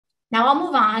Now I'll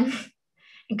move on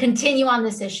and continue on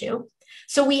this issue.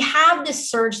 So we have this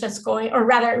surge that's going, or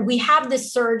rather, we have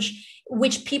this surge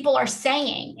which people are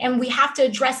saying, and we have to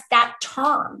address that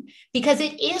term because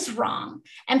it is wrong.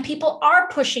 And people are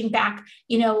pushing back,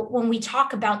 when we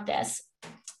talk about this.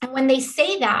 And when they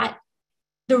say that,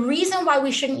 the reason why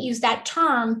we shouldn't use that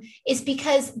term is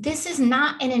because this is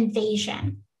not an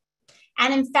invasion.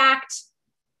 And in fact,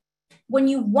 when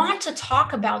you want to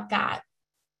talk about that,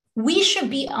 we should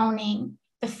be owning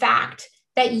the fact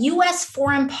that US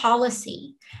foreign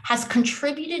policy has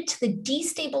contributed to the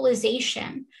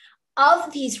destabilization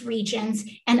of these regions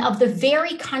and of the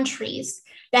very countries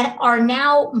that are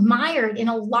now mired in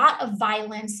a lot of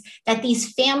violence that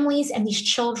these families and these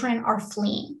children are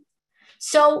fleeing.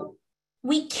 So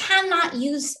we cannot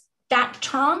use that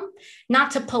term,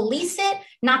 not to police it,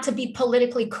 not to be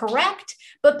politically correct,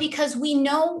 but because we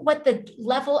know what the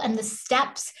level and the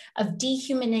steps of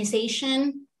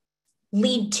dehumanization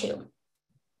lead to.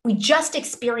 We just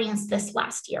experienced this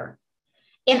last year.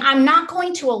 And I'm not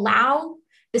going to allow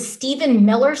the Stephen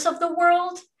Millers of the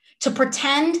world to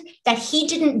pretend that he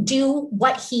didn't do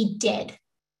what he did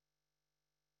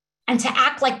and to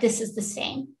act like this is the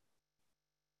same.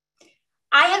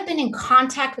 I have been in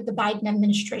contact with the Biden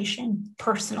administration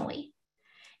personally.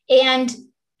 And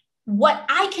what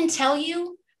I can tell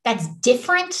you that's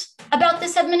different about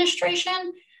this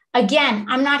administration, again,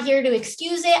 I'm not here to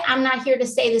excuse it. I'm not here to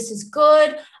say this is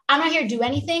good. I'm not here to do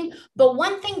anything. But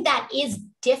one thing that is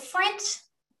different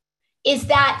is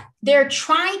that they're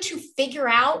trying to figure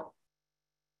out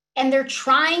and they're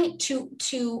trying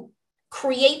to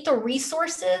create the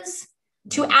resources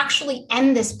to actually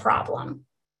end this problem.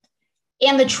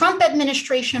 And the Trump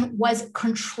administration was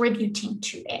contributing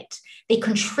to it. They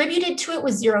contributed to it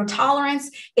with zero tolerance.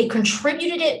 They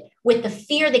contributed it with the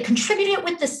fear. They contributed it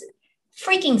with this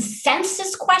freaking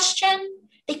census question.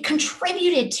 They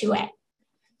contributed to it.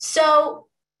 So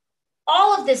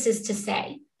all of this is to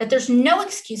say that there's no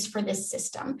excuse for this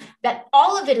system, that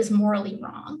all of it is morally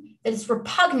wrong, that it's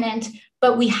repugnant,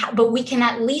 but we can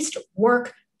at least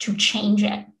work to change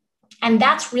it. And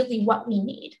that's really what we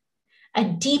need. A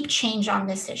deep change on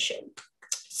this issue.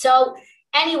 So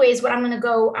anyways, what I want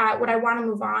to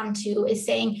move on to is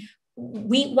saying,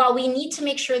 while we need to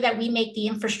make sure that we make the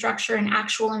infrastructure and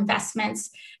actual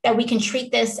investments, that we can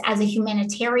treat this as a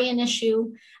humanitarian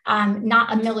issue,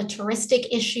 not a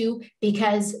militaristic issue,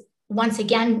 because once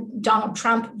again, Donald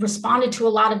Trump responded to a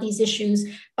lot of these issues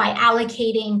by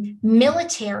allocating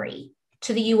military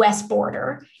to the US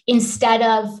border instead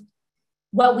of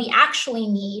what we actually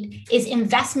need is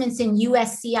investments in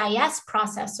USCIS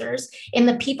processors, in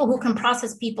the people who can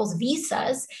process people's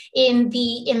visas, in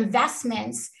the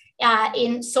investments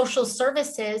in social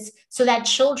services so that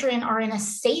children are in a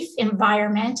safe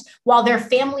environment while their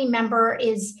family member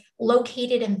is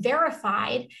located and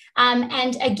verified.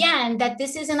 And again, that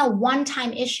this isn't a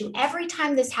one-time issue. Every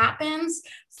time this happens,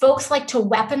 folks like to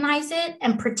weaponize it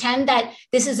and pretend that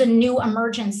this is a new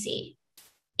emergency.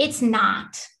 It's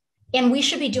not. And we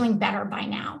should be doing better by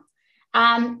now.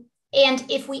 And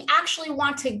if we actually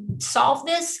want to solve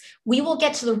this, we will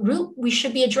get to the root. We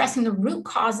should be addressing the root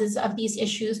causes of these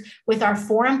issues with our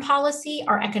foreign policy,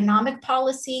 our economic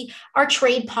policy, our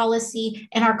trade policy,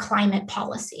 and our climate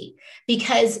policy,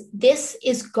 because this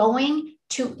is going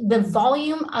to, the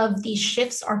volume of these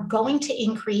shifts are going to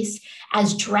increase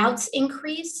as droughts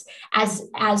increase,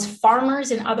 as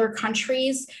farmers in other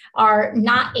countries are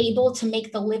not able to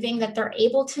make the living that they're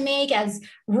able to make, as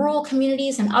rural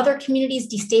communities and other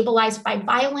communities destabilized by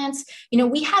violence.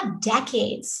 We have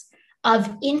decades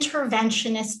of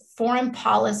interventionist foreign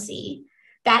policy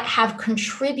that have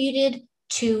contributed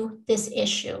to this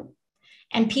issue.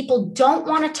 And people don't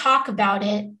want to talk about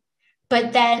it,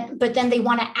 but then they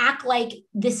want to act like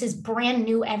this is brand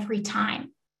new every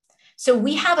time. So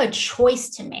we have a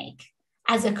choice to make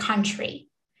as a country.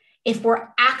 If we're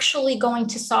actually going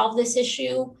to solve this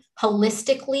issue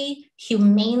holistically,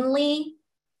 humanely,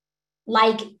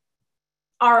 like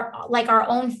our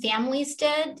own families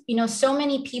did. So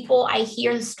many people, I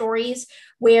hear the stories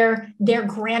where their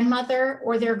grandmother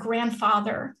or their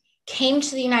grandfather came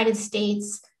to the United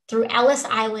States through Ellis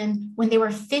Island when they were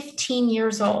 15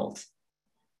 years old,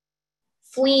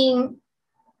 fleeing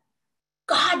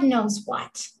God knows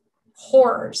what,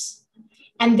 horrors.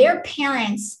 And their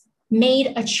parents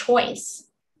made a choice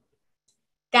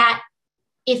that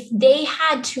if they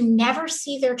had to never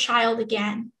see their child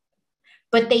again,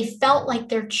 but they felt like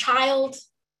their child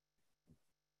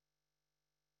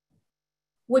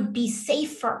would be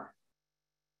safer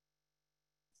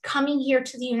coming here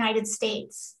to the United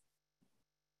States,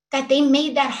 that they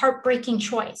made that heartbreaking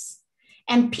choice.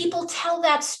 And people tell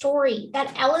that story,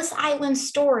 that Ellis Island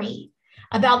story,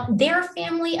 about their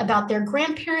family, about their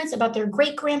grandparents, about their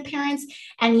great-grandparents,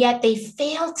 and yet they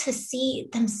fail to see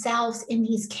themselves in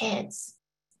these kids.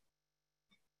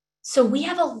 So we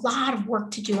have a lot of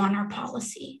work to do on our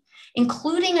policy,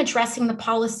 including addressing the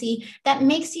policy that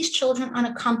makes these children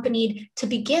unaccompanied to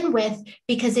begin with,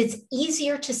 because it's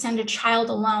easier to send a child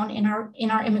alone in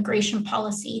our immigration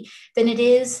policy than it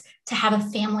is to have a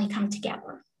family come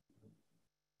together.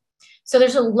 So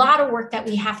there's a lot of work that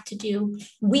we have to do.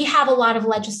 We have a lot of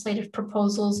legislative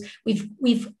proposals.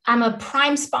 I'm a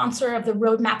prime sponsor of the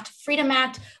Roadmap to Freedom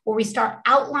Act, where we start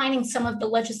outlining some of the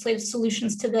legislative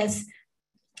solutions to this.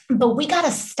 But we got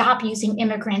to stop using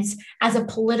immigrants as a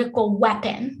political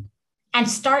weapon and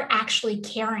start actually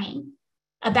caring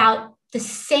about the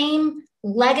same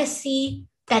legacy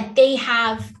that they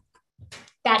have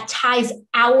that ties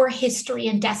our history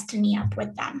and destiny up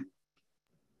with them.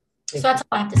 So that's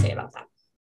all I have to say about that.